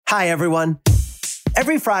Hi, everyone.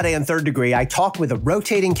 Every Friday on Third Degree, I talk with a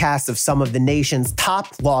rotating cast of some of the nation's top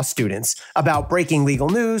law students about breaking legal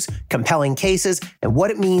news, compelling cases, and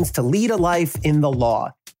what it means to lead a life in the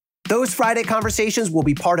law. Those Friday conversations will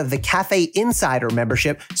be part of the Cafe Insider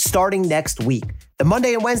membership starting next week. The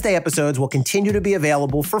Monday and Wednesday episodes will continue to be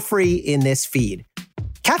available for free in this feed.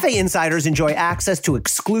 Cafe Insiders enjoy access to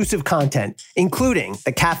exclusive content, including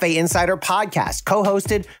the Cafe Insider podcast,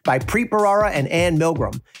 co-hosted by Preet Bharara and Ann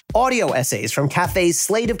Milgram, audio essays from Cafe's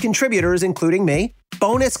slate of contributors, including me,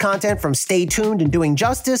 bonus content from Stay Tuned and Doing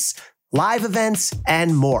Justice, live events,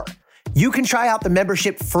 and more. You can try out the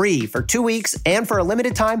membership free for 2 weeks, and for a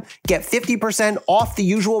limited time, get 50% off the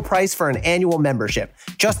usual price for an annual membership.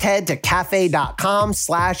 Just head to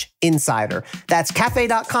cafe.com/insider. That's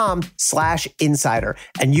cafe.com/insider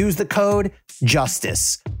and use the code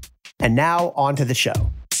JUSTICE. And now on to the show.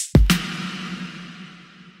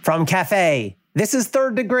 From Cafe, this is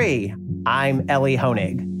Third Degree. I'm Ellie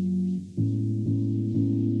Honig.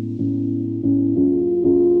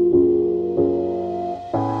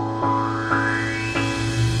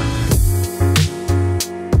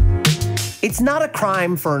 It's not a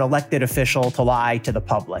crime for an elected official to lie to the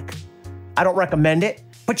public. I don't recommend it,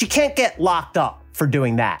 but you can't get locked up for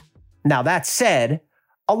doing that. Now, that said,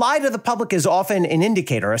 a lie to the public is often an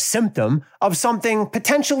indicator, a symptom of something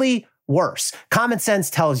potentially worse. Common sense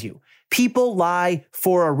tells you people lie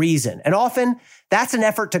for a reason, and often that's an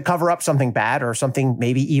effort to cover up something bad or something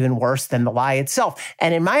maybe even worse than the lie itself.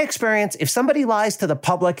 And in my experience, if somebody lies to the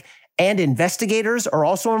public and investigators are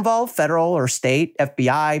also involved, federal or state,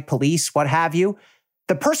 FBI, police, what have you,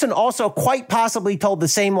 the person also quite possibly told the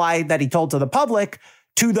same lie that he told to the public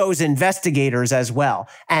to those investigators as well.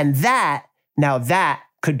 And that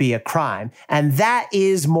could be a crime. And that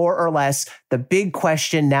is more or less the big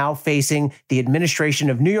question now facing the administration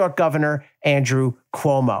of New York Governor Andrew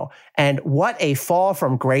Cuomo. And what a fall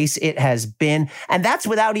from grace it has been. And that's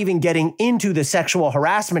without even getting into the sexual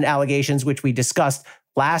harassment allegations, which we discussed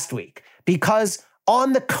last week. Because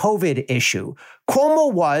on the COVID issue,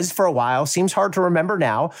 Cuomo was, for a while, seems hard to remember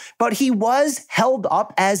now, but he was held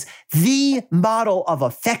up as the model of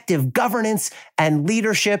effective governance and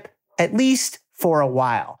leadership, at least for a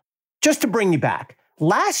while. Just to bring you back,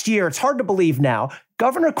 last year, it's hard to believe now,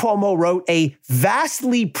 Governor Cuomo wrote a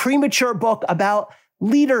vastly premature book about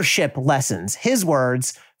leadership lessons, his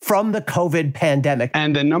words, from the COVID pandemic.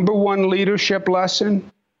 And the number one leadership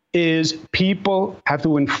lesson is people have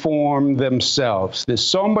to inform themselves. There's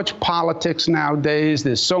so much politics nowadays.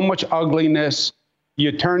 There's so much ugliness.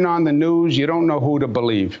 You turn on the news, you don't know who to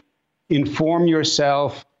believe. Inform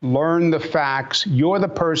yourself, learn the facts. You're the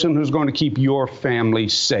person who's going to keep your family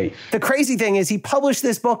safe. The crazy thing is he published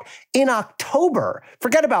this book in October.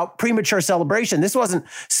 Forget about premature celebration. This wasn't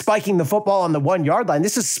spiking the football on the 1 yard line.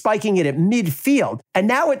 This is spiking it at midfield. And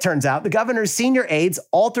now it turns out the governor's senior aides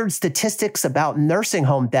altered statistics about nursing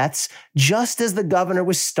home deaths just as the governor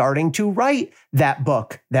was starting to write that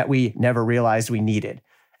book that we never realized we needed.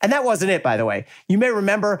 And that wasn't it, by the way. You may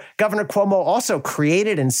remember Governor Cuomo also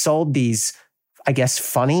created and sold these, I guess,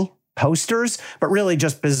 funny posters, but really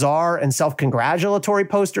just bizarre and self-congratulatory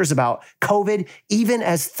posters about COVID, even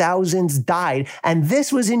as thousands died. And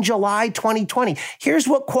this was in July 2020. Here's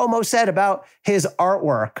what Cuomo said about his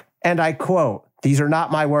artwork, and I quote, these are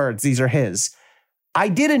not my words, these are his. I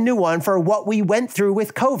did a new one for what we went through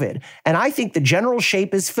with COVID, and I think the general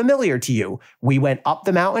shape is familiar to you. We went up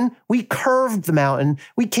the mountain, we curved the mountain,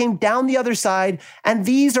 we came down the other side, and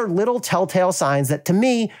these are little telltale signs that to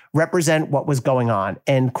me represent what was going on,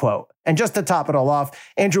 end quote. And just to top it all off,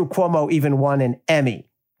 Andrew Cuomo even won an Emmy.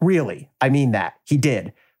 Really, I mean that, he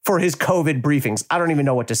did. For his COVID briefings. I don't even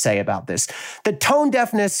know what to say about this. The tone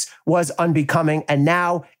deafness was unbecoming, and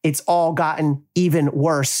now it's all gotten even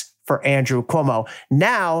worse for Andrew Cuomo.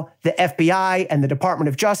 Now, the FBI and the Department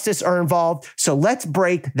of Justice are involved, so let's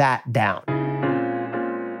break that down.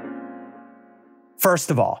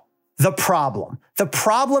 First of all, the problem. The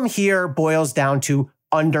problem here boils down to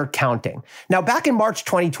undercounting. Now, back in March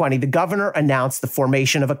 2020, the governor announced the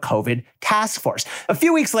formation of a COVID task force. A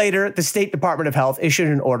few weeks later, the State Department of Health issued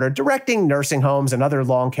an order directing nursing homes and other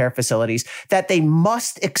long care facilities that they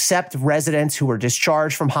must accept residents who were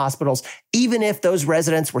discharged from hospitals, even if those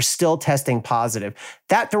residents were still testing positive.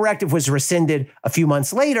 That directive was rescinded a few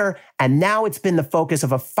months later, and now it's been the focus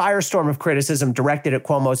of a firestorm of criticism directed at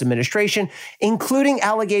Cuomo's administration, including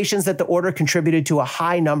allegations that the order contributed to a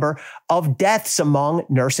high number of deaths among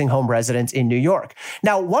nursing home residents in New York.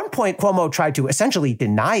 Now, at one point, Cuomo tried to essentially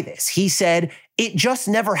deny this. He said, it just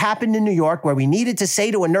never happened in New York where we needed to say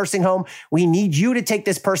to a nursing home, we need you to take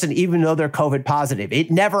this person even though they're COVID positive. It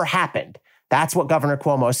never happened. That's what Governor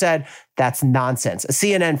Cuomo said. That's nonsense. A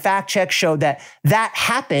CNN fact check showed that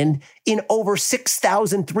happened in over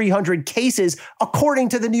 6,300 cases, according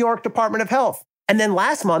to the New York Department of Health. And then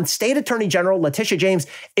last month, State Attorney General Letitia James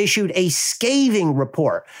issued a scathing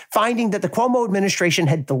report, finding that the Cuomo administration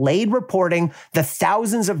had delayed reporting the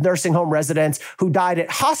thousands of nursing home residents who died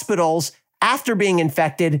at hospitals after being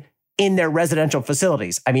infected in their residential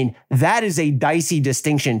facilities. I mean, that is a dicey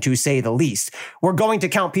distinction, to say the least. We're going to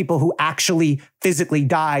count people who actually physically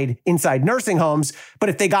died inside nursing homes, but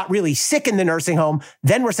if they got really sick in the nursing home,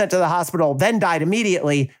 then were sent to the hospital, then died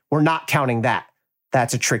immediately, we're not counting that.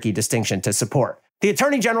 That's a tricky distinction to support. The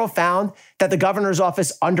Attorney General found that the governor's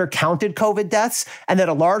office undercounted COVID deaths and that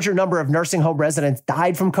a larger number of nursing home residents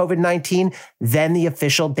died from COVID-19 than the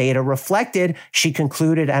official data reflected. She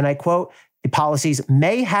concluded, and I quote, "The policies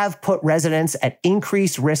may have put residents at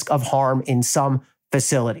increased risk of harm in some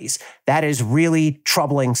facilities." That is really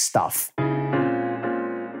troubling stuff.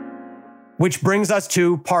 Which brings us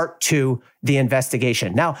to part two, the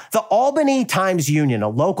investigation. Now, the Albany Times-Union, a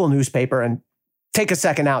local newspaper, and take a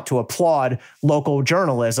second out to applaud local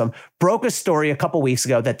journalism, broke a story a couple weeks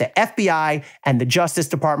ago that the FBI and the Justice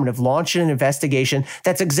Department have launched an investigation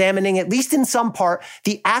that's examining, at least in some part,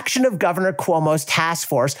 the action of Governor Cuomo's task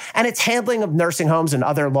force and its handling of nursing homes and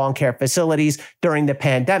other long care facilities during the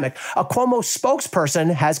pandemic. A Cuomo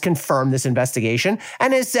spokesperson has confirmed this investigation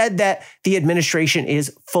and has said that the administration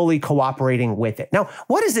is fully cooperating with it. Now,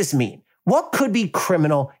 what does this mean? What could be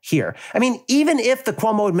criminal here? I mean, even if the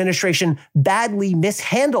Cuomo administration badly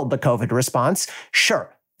mishandled the COVID response,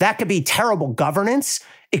 sure, that could be terrible governance.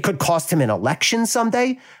 It could cost him an election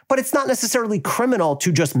someday, but it's not necessarily criminal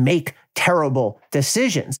to just make terrible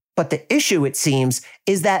decisions. But the issue, it seems,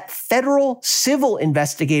 is that federal civil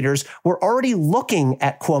investigators were already looking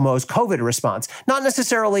at Cuomo's COVID response, not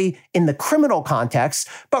necessarily in the criminal context,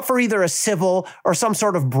 but for either a civil or some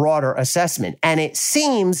sort of broader assessment. And it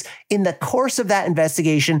seems in the course of that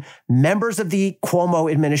investigation, members of the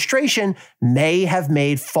Cuomo administration may have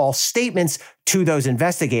made false statements to those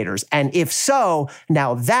investigators. And if so,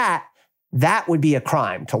 now that would be a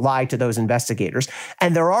crime, to lie to those investigators.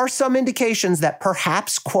 And there are some indications that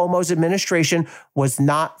perhaps Cuomo's administration was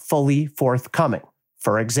not fully forthcoming.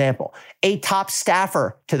 For example, a top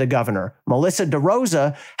staffer to the governor, Melissa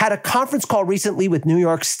DeRosa, had a conference call recently with New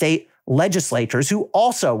York State legislators who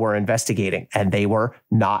also were investigating, and they were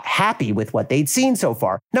not happy with what they'd seen so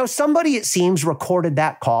far. Now, somebody, it seems, recorded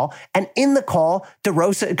that call, and in the call,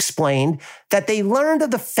 DeRosa explained that they learned of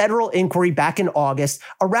the federal inquiry back in August,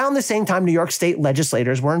 around the same time New York State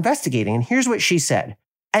legislators were investigating. And here's what she said.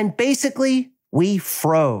 "And basically, we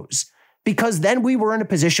froze. Because then we were in a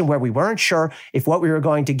position where we weren't sure if what we were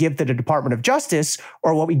going to give to the Department of Justice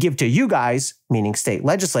or what we give to you guys, meaning state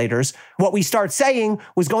legislators, what we start saying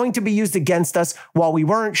was going to be used against us while we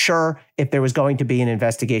weren't sure if there was going to be an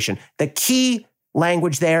investigation." The key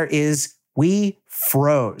language there is we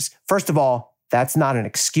froze. First of all, that's not an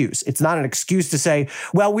excuse. It's not an excuse to say,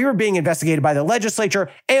 well, we were being investigated by the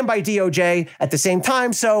legislature and by DOJ at the same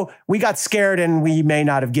time, so we got scared and we may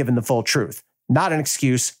not have given the full truth. Not an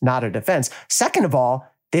excuse, not a defense. Second of all,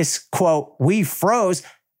 this quote, "we froze,"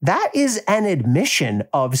 that is an admission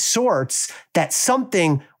of sorts that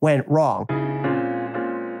something went wrong.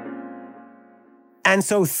 And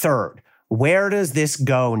so third, where does this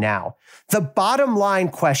go now? The bottom line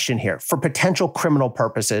question here for potential criminal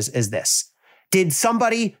purposes is this. Did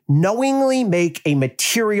somebody knowingly make a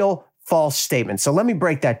material false statement? So let me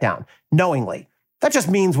break that down. Knowingly. That just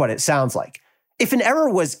means what it sounds like. If an error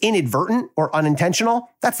was inadvertent or unintentional,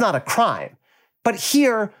 that's not a crime. But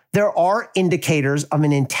here, there are indicators of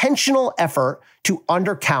an intentional effort to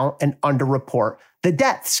undercount and underreport the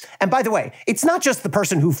deaths. And by the way, it's not just the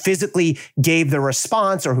person who physically gave the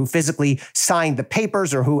response or who physically signed the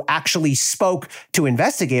papers or who actually spoke to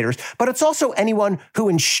investigators, but it's also anyone who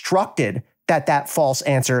instructed that that false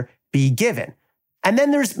answer be given. And then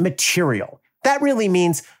there's material. That really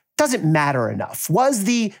means, does it matter enough? Was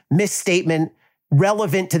the misstatement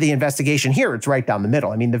relevant to the investigation? Here, it's right down the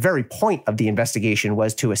middle. I mean, the very point of the investigation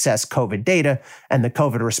was to assess COVID data and the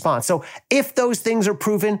COVID response. So if those things are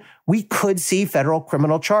proven, we could see federal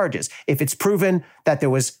criminal charges. If it's proven that there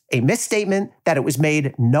was a misstatement, that it was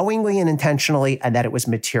made knowingly and intentionally, and that it was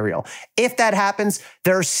material. If that happens,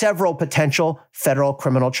 there are several potential federal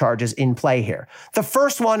criminal charges in play here. The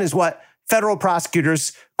first one is what federal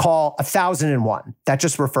prosecutors call 1001. That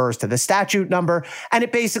just refers to the statute number, and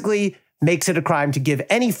it basically makes it a crime to give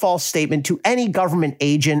any false statement to any government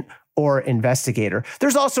agent or investigator.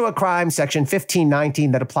 There's also a crime, Section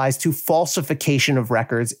 1519, that applies to falsification of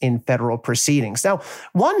records in federal proceedings. Now,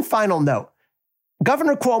 one final note.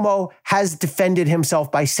 Governor Cuomo has defended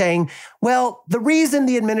himself by saying, well, the reason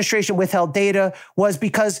the administration withheld data was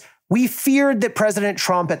because we feared that President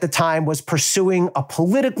Trump at the time was pursuing a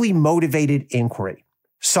politically motivated inquiry.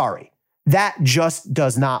 Sorry, that just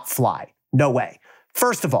does not fly. No way.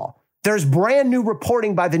 First of all, there's brand new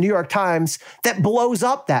reporting by the New York Times that blows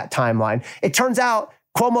up that timeline. It turns out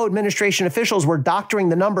Cuomo administration officials were doctoring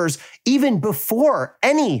the numbers even before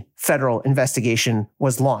any federal investigation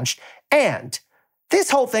was launched. And this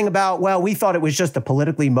whole thing about, well, we thought it was just a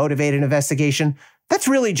politically motivated investigation, that's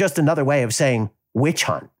really just another way of saying witch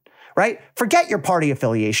hunt, right? Forget your party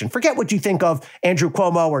affiliation. Forget what you think of Andrew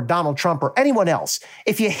Cuomo or Donald Trump or anyone else.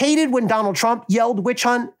 If you hated when Donald Trump yelled witch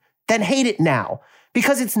hunt, then hate it now,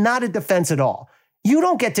 because it's not a defense at all. You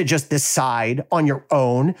don't get to just decide on your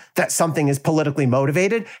own that something is politically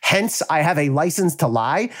motivated. Hence, I have a license to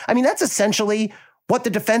lie. I mean, that's essentially what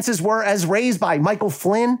the defenses were as raised by Michael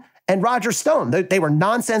Flynn and Roger Stone. They were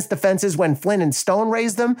nonsense defenses when Flynn and Stone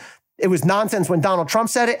raised them. It was nonsense when Donald Trump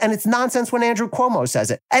said it, and it's nonsense when Andrew Cuomo says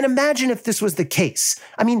it. And imagine if this was the case.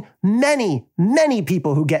 I mean, many, many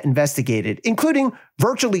people who get investigated, including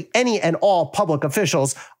virtually any and all public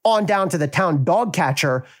officials, on down to the town dog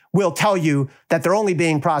catcher, will tell you that they're only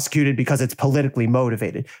being prosecuted because it's politically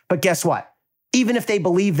motivated. But guess what? Even if they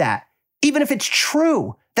believe that, even if it's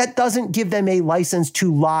true, that doesn't give them a license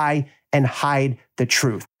to lie and hide the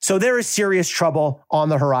truth. So there is serious trouble on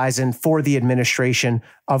the horizon for the administration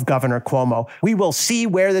of Governor Cuomo. We will see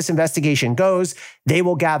where this investigation goes. They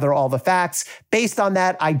will gather all the facts. Based on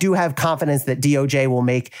that, I do have confidence that DOJ will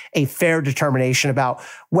make a fair determination about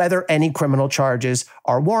whether any criminal charges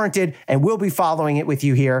are warranted, and we'll be following it with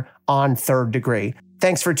you here on Third Degree.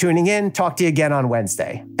 Thanks for tuning in. Talk to you again on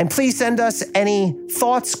Wednesday. And please send us any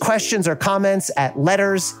thoughts, questions, or comments at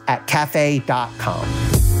letters@cafe.com.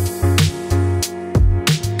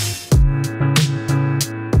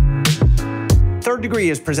 Third Degree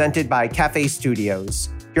is presented by Cafe Studios.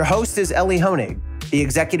 Your host is Ellie Honig. The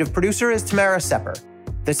executive producer is Tamara Sepper.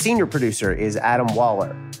 The senior producer is Adam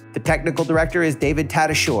Waller. The technical director is David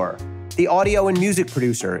Tadashore. The audio and music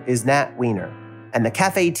producer is Nat Weiner. And the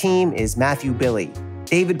Cafe team is Matthew Billy,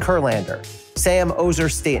 David Kurlander, Sam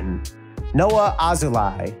Ozer-Staten, Noah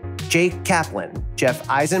Azulai, Jake Kaplan, Jeff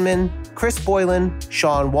Eisenman, Chris Boylan,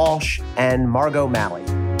 Sean Walsh, and Margot Malley.